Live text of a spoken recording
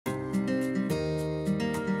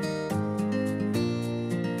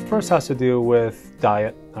first has to do with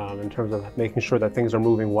diet, in terms of making sure that things are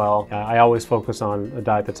moving well. I always focus on a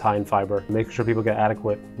diet that's high in fiber, making sure people get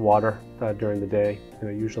adequate water during the day,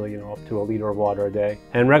 usually up to 1 liter of water a day.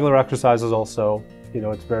 And regular exercise is also,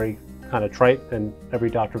 it's very kind of trite and every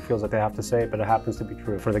doctor feels that they have to say it, but it happens to be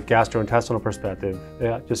true. For the gastrointestinal perspective,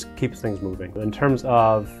 it just keeps things moving. In terms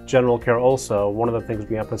of general care also, one of the things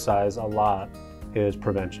we emphasize a lot is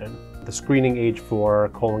prevention. The screening age for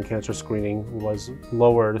colon cancer screening was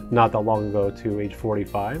lowered not that long ago to age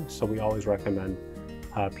 45, so we always recommend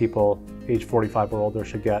people age 45 or older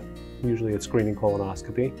should get usually a screening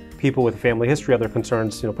colonoscopy. People with family history, other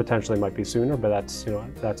concerns, potentially might be sooner, but that's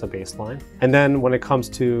a baseline. And then when it comes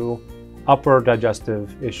to upper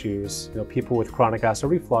digestive issues, people with chronic acid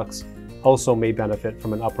reflux also may benefit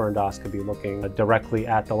from an upper endoscopy looking directly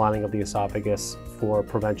at the lining of the esophagus for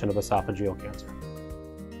prevention of esophageal cancer.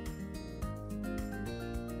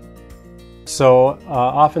 So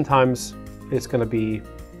oftentimes it's going to be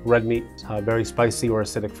red meat, very spicy or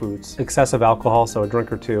acidic foods. Excessive alcohol, so a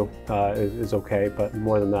drink or two is okay, but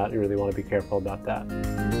more than that, you really want to be careful about that.